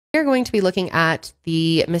We're going to be looking at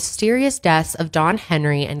the mysterious deaths of Don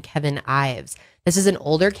Henry and Kevin Ives. This is an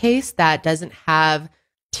older case that doesn't have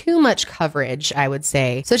too much coverage, I would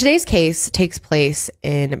say. So today's case takes place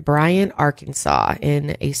in Bryant, Arkansas,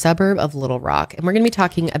 in a suburb of Little Rock. And we're going to be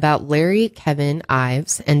talking about Larry Kevin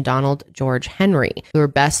Ives and Donald George Henry, who were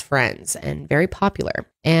best friends and very popular.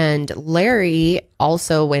 And Larry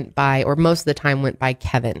also went by, or most of the time went by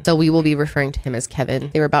Kevin. So we will be referring to him as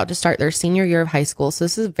Kevin. They were about to start their senior year of high school. So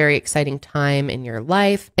this is a very exciting time in your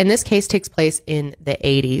life. And this case takes place in the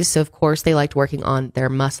 80s. So of course they liked working on their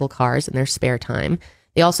muscle cars in their spare time.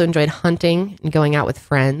 They also enjoyed hunting and going out with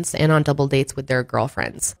friends and on double dates with their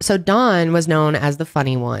girlfriends. So Don was known as the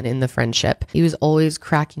funny one in the friendship. He was always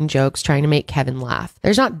cracking jokes, trying to make Kevin laugh.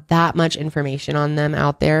 There's not that much information on them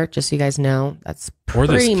out there, just so you guys know. That's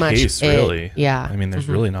pretty much case, it. Really. Yeah. I mean, there's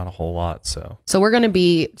really not a whole lot. So we're going to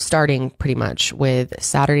be starting pretty much with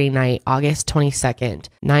Saturday night, August 22nd,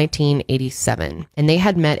 1987. And they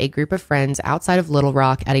had met a group of friends outside of Little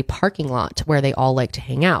Rock at a parking lot where they all like to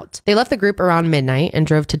hang out. They left the group around midnight and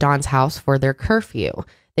drove to Don's house for their curfew.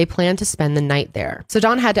 They planned to spend the night there. So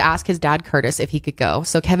Don had to ask his dad, Curtis, if he could go.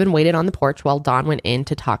 So Kevin waited on the porch while Don went in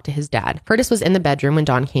to talk to his dad. Curtis was in the bedroom when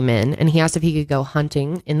Don came in, and he asked if he could go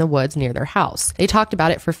hunting in the woods near their house. They talked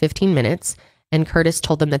about it for 15 minutes. And Curtis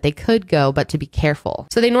told them that they could go, but to be careful.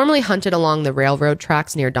 So they normally hunted along the railroad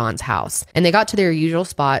tracks near Don's house, and they got to their usual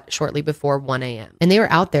spot shortly before 1 a.m. And they were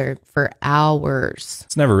out there for hours.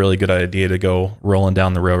 It's never really a good idea to go rolling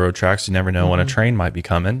down the railroad tracks. You never know when a train might be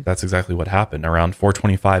coming. That's exactly what happened. Around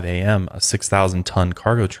 4:25 a.m., a 6,000-ton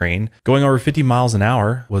cargo train going over 50 miles an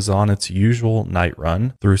hour was on its usual night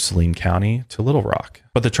run through Saline County to Little Rock.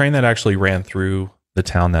 But the train that actually ran through the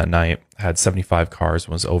town that night had 75 cars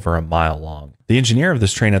and was over a mile long. The engineer of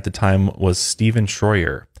this train at the time was Stephen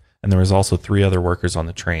Schroyer, and there was also 3 other workers on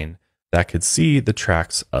the train that could see the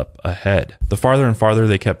tracks up ahead. The farther and farther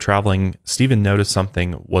they kept traveling, Stephen noticed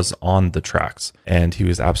something was on the tracks, and he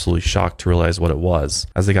was absolutely shocked to realize what it was.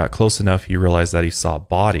 As they got close enough, he realized that he saw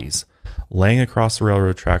bodies laying across the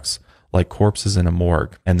railroad tracks like corpses in a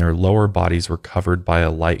morgue, and their lower bodies were covered by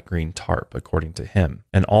a light green tarp, according to him.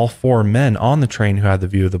 And all 4 men on the train who had the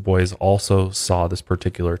view of the boys also saw this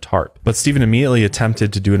particular tarp. But Stephen immediately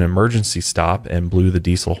attempted to do an emergency stop and blew the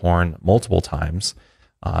diesel horn multiple times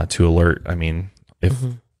to alert, if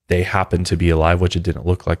they happened to be alive, which it didn't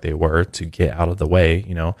look like they were, to get out of the way,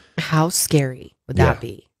 How scary would that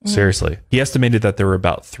be? Seriously. He estimated that there were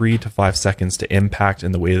about 3 to 5 seconds to impact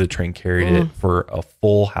and the way the train carried it for a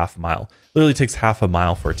full half mile. Literally takes half a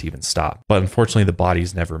mile for it to even stop. But unfortunately, the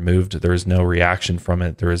bodies never moved. There was no reaction from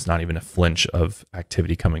it. There was not even a flinch of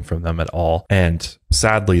activity coming from them at all. And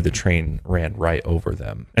sadly, the train ran right over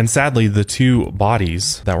them. And sadly, the 2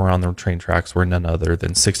 bodies that were on the train tracks were none other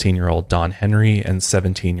than 16-year-old Don Henry and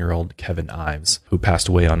 17-year-old Kevin Ives, who passed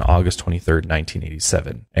away on August 23rd,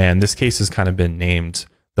 1987. And this case has kind of been named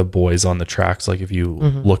the boys on the tracks. Like if you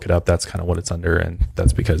look it up, that's kind of what it's under, and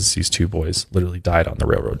that's because these 2 boys literally died on the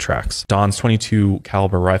railroad tracks. Don's .22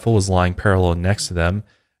 caliber rifle was lying parallel next to them,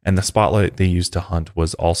 and the spotlight they used to hunt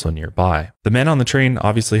was also nearby. The men on the train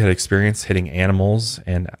obviously had experience hitting animals,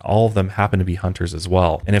 and all of them happened to be hunters as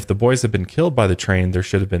well. And if the boys had been killed by the train, there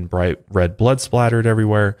should have been bright red blood splattered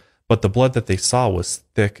everywhere, but the blood that they saw was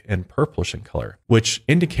thick and purplish in color, which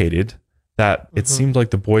indicated that it seemed like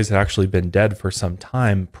the boys had actually been dead for some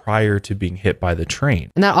time prior to being hit by the train.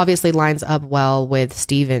 And that obviously lines up well with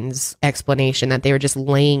Stephen's explanation that they were just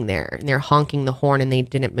laying there and they're honking the horn and they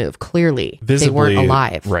didn't move. Clearly, they weren't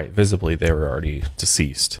alive. Right. Visibly, they were already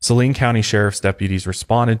deceased. Saline County Sheriff's deputies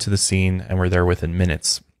responded to the scene and were there within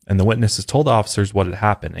minutes. And the witnesses told officers what had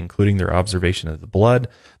happened, including their observation of the blood,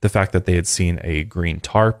 the fact that they had seen a green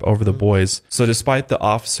tarp over the boys. So despite the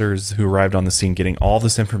officers who arrived on the scene getting all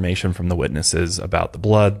this information from the witnesses about the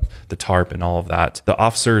blood, the tarp, and all of that, the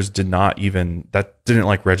officers didn't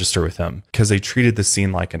register with them because they treated the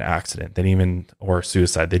scene like an accident. Or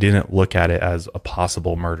suicide. They didn't look at it as a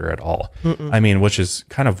possible murder at all. Which is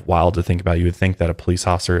kind of wild to think about. You would think that a police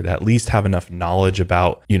officer would at least have enough knowledge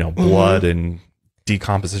about, blood and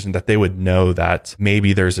decomposition that they would know that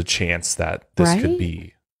maybe there's a chance that this could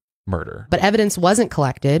be murder. But evidence wasn't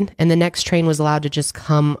collected, and the next train was allowed to just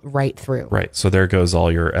come right through. Right. So there goes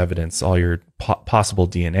all your evidence, all your possible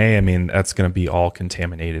DNA. That's going to be all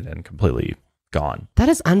contaminated and completely gone. That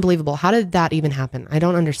is unbelievable. How did that even happen? I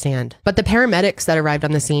don't understand. But the paramedics that arrived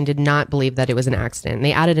on the scene did not believe that it was an accident.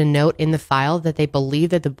 They added a note in the file that they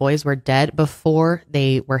believed that the boys were dead before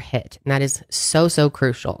they were hit. And that is so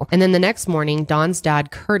crucial. And then the next morning, Don's dad,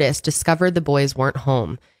 Curtis, discovered the boys weren't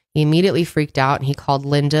home. He immediately freaked out and he called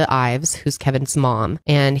Linda Ives, who's Kevin's mom,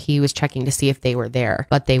 and he was checking to see if they were there,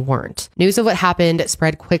 but they weren't. News of what happened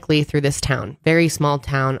spread quickly through this town. Very small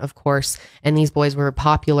town, of course, and these boys were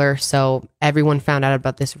popular, so everyone found out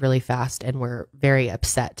about this really fast and were very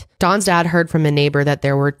upset. Don's dad heard from a neighbor that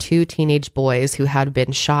there were 2 teenage boys who had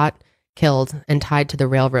been shot, killed, and tied to the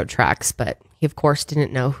railroad tracks, but he, of course,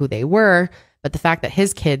 didn't know who they were. But the fact that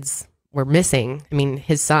his kids were missing,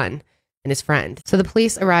 his son and his friend. So the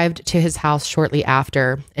police arrived to his house shortly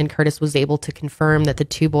after, and Curtis was able to confirm that the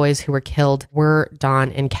 2 boys who were killed were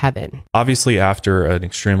Don and Kevin. Obviously, after an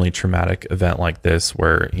extremely traumatic event like this,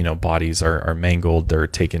 where, bodies are mangled, they're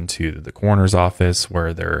taken to the coroner's office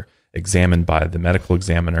where they're examined by the medical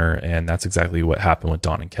examiner, and that's exactly what happened with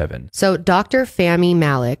Don and Kevin. So Dr. Fahmy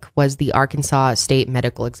Malik was the Arkansas State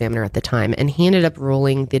Medical Examiner at the time, and he ended up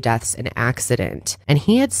ruling the deaths an accident. And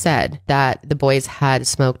he had said that the boys had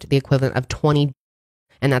smoked the equivalent of 20,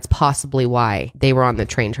 and that's possibly why they were on the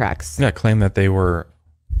train tracks. Yeah, claimed that they were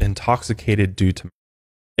intoxicated due to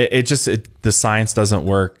the science doesn't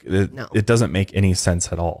work. It doesn't make any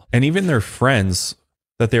sense at all. And even their friends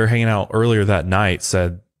that they were hanging out earlier that night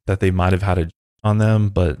said that they might have had a on them,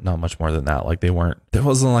 but not much more than that. Like it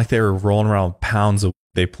wasn't like they were rolling around pounds of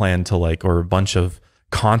they planned to or a bunch of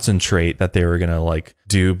concentrate that they were going to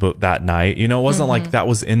do that night. It wasn't like that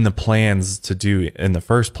was in the plans to do in the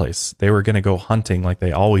first place. They were going to go hunting like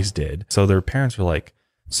they always did. So their parents were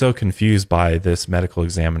so confused by this medical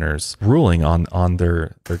examiner's ruling on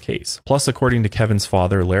their case. Plus, according to Kevin's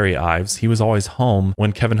father, Larry Ives, he was always home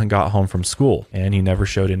when Kevin had got home from school, and he never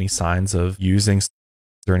showed any signs of using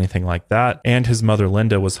or anything like that. And his mother,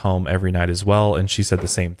 Linda, was home every night as well, and she said the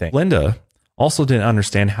same thing. Linda also didn't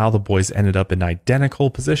understand how the boys ended up in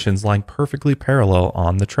identical positions lying perfectly parallel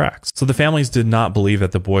on the tracks. So the families did not believe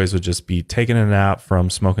that the boys would just be taking a nap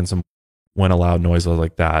from smoking some when a loud noise was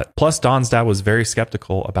like that. Plus, Don's dad was very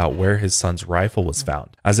skeptical about where his son's rifle was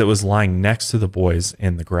found, as it was lying next to the boys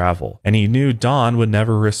in the gravel. And he knew Don would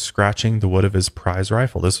never risk scratching the wood of his prize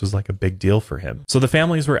rifle. This was a big deal for him. So the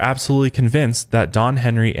families were absolutely convinced that Don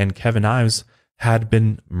Henry and Kevin Ives had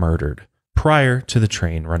been murdered prior to the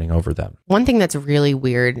train running over them. One thing that's really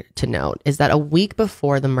weird to note is that a week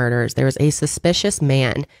before the murders, there was a suspicious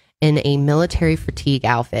man in a military fatigue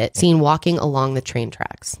outfit seen walking along the train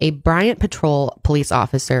tracks. A Bryant Patrol police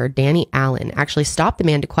officer, Danny Allen, actually stopped the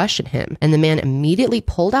man to question him, and the man immediately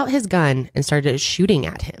pulled out his gun and started shooting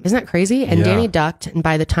at him. Isn't that crazy? And Danny ducked, and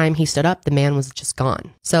by the time he stood up, the man was just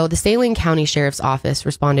gone. So the Saline County Sheriff's Office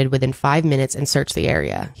responded within 5 minutes and searched the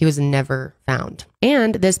area. He was never found.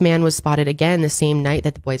 And this man was spotted again the same night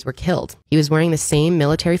that the boys were killed. He was wearing the same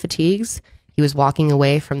military fatigues. He was walking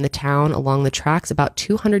away from the town along the tracks about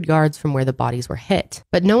 200 yards from where the bodies were hit.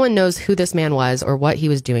 But no one knows who this man was or what he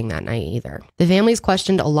was doing that night either. The families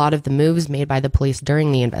questioned a lot of the moves made by the police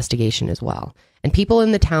during the investigation as well. And people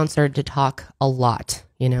in the town started to talk a lot,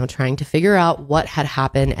 trying to figure out what had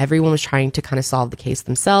happened. Everyone was trying to kind of solve the case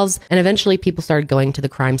themselves. And eventually people started going to the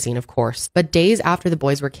crime scene, of course. But days after the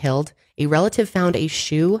boys were killed, a relative found a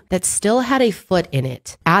shoe that still had a foot in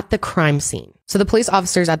it at the crime scene. So the police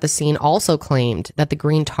officers at the scene also claimed that the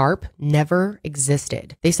green tarp never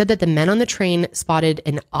existed. They said that the men on the train spotted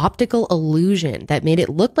an optical illusion that made it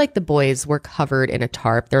look like the boys were covered in a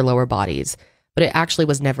tarp, their lower bodies, but it actually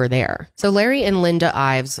was never there. So Larry and Linda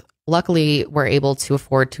Ives luckily were able to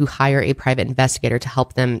afford to hire a private investigator to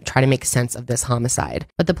help them try to make sense of this homicide.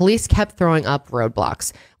 But the police kept throwing up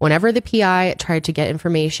roadblocks. Whenever the PI tried to get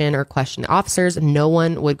information or question the officers, no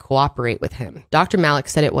one would cooperate with him. Dr. Malik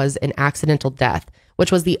said it was an accidental death,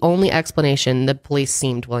 which was the only explanation the police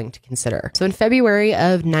seemed willing to consider. So in February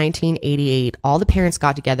of 1988, all the parents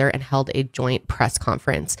got together and held a joint press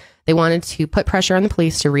conference. They wanted to put pressure on the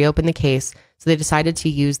police to reopen the case, so they decided to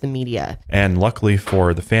use the media. And luckily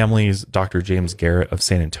for the families, Dr. James Garrett of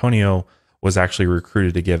San Antonio was actually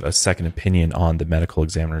recruited to give a second opinion on the medical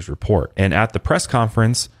examiner's report. And at the press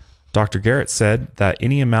conference, Dr. Garrett said that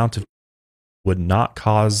any amount of would not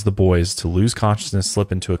cause the boys to lose consciousness,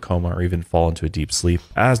 slip into a coma, or even fall into a deep sleep,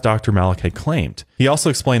 as Dr. Malik had claimed. He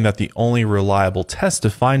also explained that the only reliable test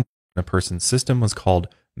to find a person's system was called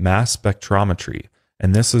mass spectrometry,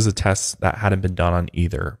 and this was a test that hadn't been done on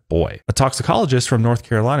either boy. A toxicologist from North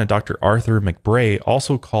Carolina, Dr. Arthur McBray,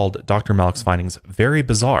 also called Dr. Malik's findings very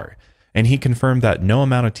bizarre, and he confirmed that no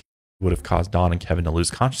amount of THC would have caused Don and Kevin to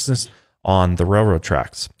lose consciousness on the railroad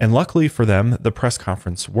tracks. And luckily for them, the press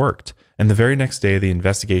conference worked. And the very next day, the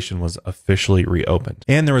investigation was officially reopened.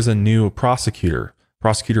 And there was a new prosecutor,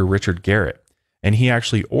 Prosecutor Richard Garrett. and he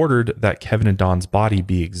actually ordered that Kevin and Don's body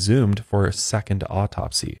be exhumed for a second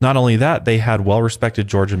autopsy. Not only that, they had well-respected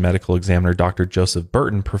Georgia medical examiner Dr. Joseph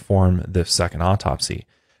Burton perform this second autopsy,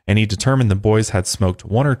 and he determined the boys had smoked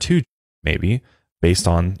one or two, maybe, based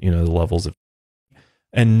on the levels of,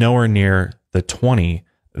 and nowhere near the 20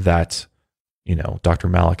 that Dr.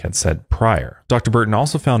 Malik had said prior. Dr. Burton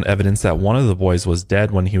also found evidence that one of the boys was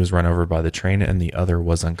dead when he was run over by the train and the other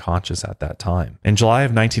was unconscious at that time. In July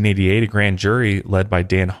of 1988, a grand jury led by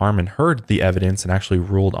Dan Harmon heard the evidence and actually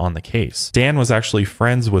ruled on the case. Dan was actually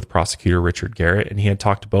friends with prosecutor Richard Garrett, and he had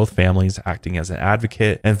talked to both families, acting as an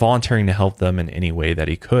advocate and volunteering to help them in any way that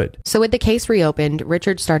he could. So with the case reopened,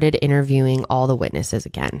 Richard started interviewing all the witnesses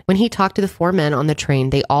again. When he talked to the 4 men on the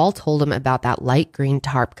train, they all told him about that light green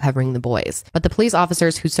tarp covering the boys. But the police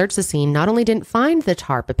officers who searched the scene not only didn't find the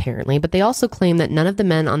tarp apparently, but they also claimed that none of the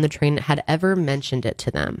men on the train had ever mentioned it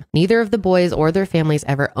to them. Neither of the boys or their families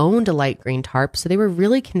ever owned a light green tarp, so they were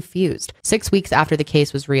really confused. 6 weeks after the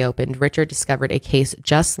case was reopened, Richard discovered a case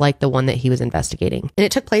just like the one that he was investigating. And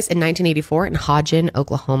it took place in 1984 in Hodgen,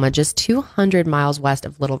 Oklahoma, just 200 miles west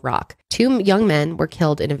of Little Rock. 2 young men were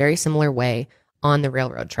killed in a very similar way on the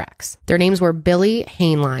railroad tracks. Their names were Billy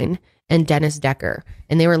Hainline and Dennis Decker,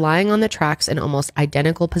 and they were lying on the tracks in almost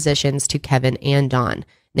identical positions to Kevin and Don.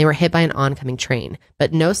 They were hit by an oncoming train,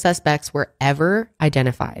 but no suspects were ever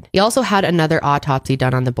identified. He also had another autopsy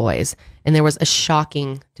done on the boys, and there was a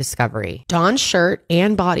shocking discovery. Don's shirt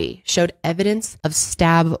and body showed evidence of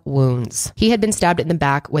stab wounds. He had been stabbed in the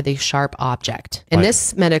back with a sharp object. And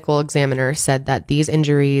this medical examiner said that these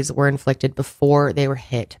injuries were inflicted before they were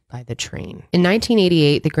hit by the train. In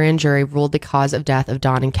 1988, the grand jury ruled the cause of death of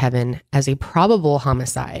Don and Kevin as a probable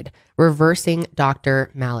homicide, reversing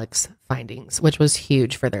Dr. Malik's findings, which was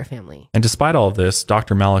huge for their family. And despite all of this,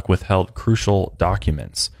 Dr. Malik withheld crucial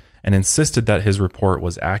documents and insisted that his report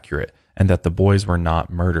was accurate and that the boys were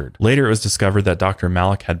not murdered. Later, it was discovered that Dr.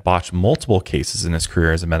 Malik had botched multiple cases in his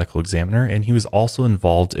career as a medical examiner, and he was also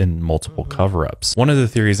involved in multiple cover-ups. One of the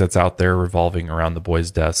theories that's out there revolving around the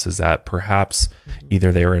boys' deaths is that perhaps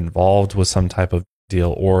either they were involved with some type of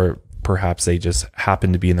deal, or perhaps they just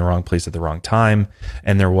happened to be in the wrong place at the wrong time,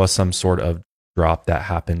 and there was some sort of drop that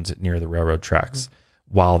happened near the railroad tracks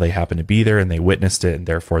while they happened to be there, and they witnessed it, and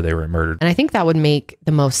therefore they were murdered. And I think that would make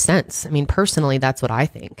the most sense. I mean, personally, that's what I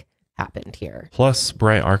think happened here. Plus,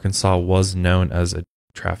 Bryant, Arkansas was known as a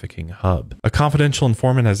trafficking hub. A confidential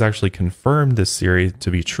informant has actually confirmed this theory to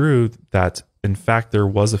be true, that in fact there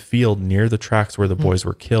was a field near the tracks where the boys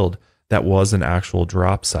were killed that was an actual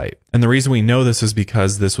drop site. And the reason we know this is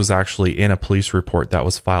because this was actually in a police report that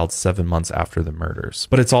was filed 7 months after the murders.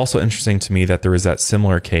 But it's also interesting to me that there is that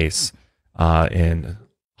similar case in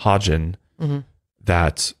Hodgen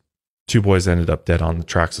that 2 boys ended up dead on the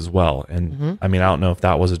tracks as well. And I mean, I don't know if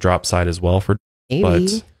that was a drop site as well for, maybe.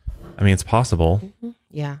 But I mean, it's possible.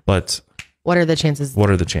 Yeah. But what are the chances? What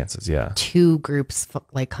are the chances? Yeah. 2 groups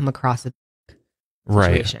like come across a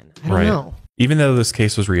right. situation. I don't know. Even though this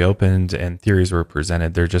case was reopened and theories were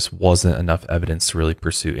presented, there just wasn't enough evidence to really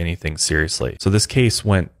pursue anything seriously. So this case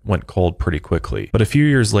went cold pretty quickly. But a few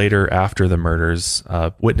years later, after the murders,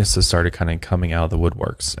 witnesses started kind of coming out of the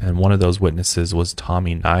woodworks. And one of those witnesses was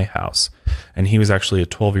Tommy Nyhouse. And he was actually a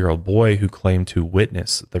 12-year-old boy who claimed to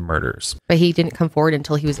witness the murders. But he didn't come forward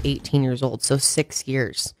until he was 18 years old. So 6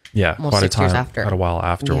 years. Yeah, almost quite 6 years after. Quite a while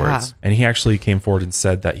afterwards. Yeah. And he actually came forward and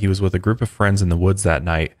said that he was with a group of friends in the woods that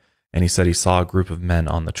night. And he said he saw a group of men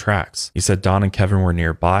on the tracks. He said Don and Kevin were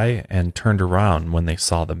nearby and turned around when they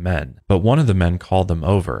saw the men. But one of the men called them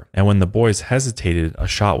over. And when the boys hesitated, a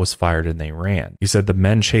shot was fired and they ran. He said the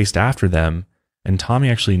men chased after them, and Tommy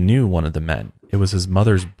actually knew one of the men. It was his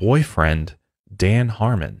mother's boyfriend, Dan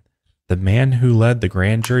Harmon, the man who led the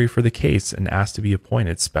grand jury for the case and asked to be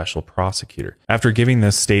appointed special prosecutor. After giving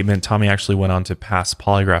this statement, Tommy actually went on to pass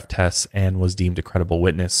polygraph tests and was deemed a credible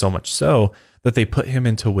witness, so much so that they put him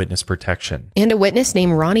into witness protection. And a witness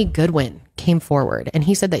named Ronnie Goodwin came forward, and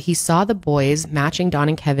he said that he saw the boys matching Don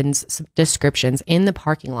and Kevin's descriptions in the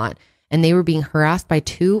parking lot, and they were being harassed by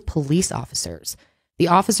 2 police officers. The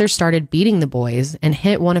officers started beating the boys and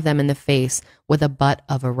hit one of them in the face with a butt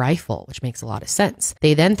of a rifle, which makes a lot of sense.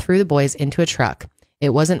 They then threw the boys into a truck.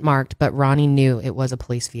 It wasn't marked, but Ronnie knew it was a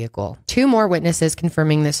police vehicle. 2 more witnesses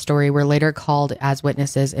confirming this story were later called as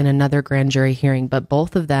witnesses in another grand jury hearing, but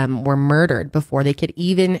both of them were murdered before they could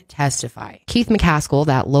even testify. Keith McCaskill,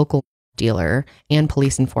 that local dealer and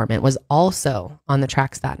police informant, was also on the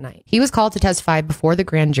tracks that night. He was called to testify before the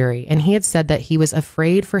grand jury, and he had said that he was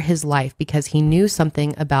afraid for his life because he knew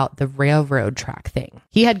something about the railroad track thing.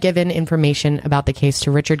 He had given information about the case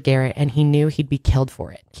to Richard Garrett, and he knew he'd be killed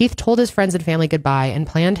for it. Keith told his friends and family goodbye and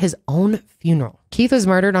planned his own funeral. Keith was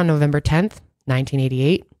murdered on November 10th,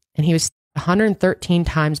 1988, and he was 113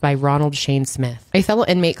 times by Ronald Shane Smith. A fellow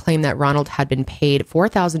inmate claimed that Ronald had been paid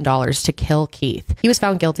 $4,000 to kill Keith. He was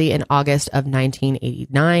found guilty in August of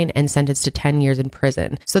 1989 and sentenced to 10 years in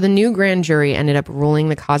prison. So the new grand jury ended up ruling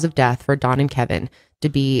the cause of death for Don and Kevin to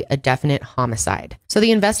be a definite homicide. So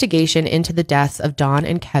the investigation into the deaths of Don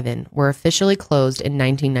and Kevin were officially closed in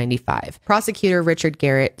 1995. Prosecutor Richard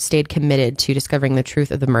Garrett stayed committed to discovering the truth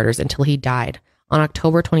of the murders until he died on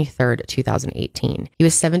October 23rd, 2018. He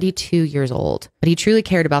was 72 years old, but he truly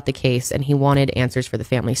cared about the case and he wanted answers for the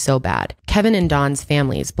family so bad. Kevin and Don's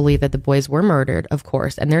families believe that the boys were murdered, of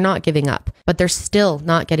course, and they're not giving up, but they're still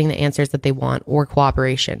not getting the answers that they want or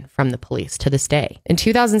cooperation from the police to this day. In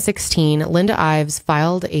 2016, Linda Ives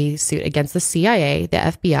filed a suit against the CIA, the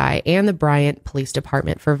FBI, and the Bryant Police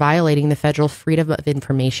Department for violating the Federal Freedom of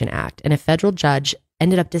Information Act, and a federal judge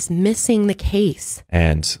ended up dismissing the case.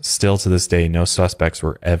 And still to this day, no suspects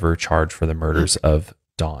were ever charged for the murders of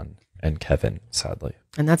Don and Kevin, sadly.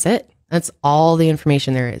 And that's it. That's all the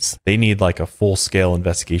information there is. They need like a full-scale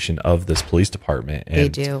investigation of this police department. And, they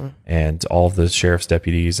do. And all of the sheriff's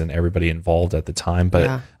deputies and everybody involved at the time.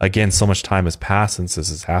 But again, so much time has passed since this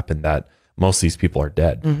has happened that most of these people are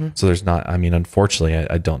dead. So there's not, I mean, unfortunately,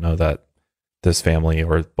 I don't know that this family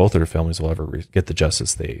or both of their families will ever get the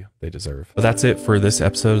justice they deserve. But that's it for this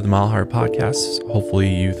episode of the Mile Higher Podcast.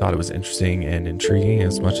 Hopefully you thought it was interesting and intriguing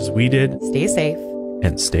as much as we did. Stay safe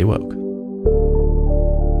and stay woke.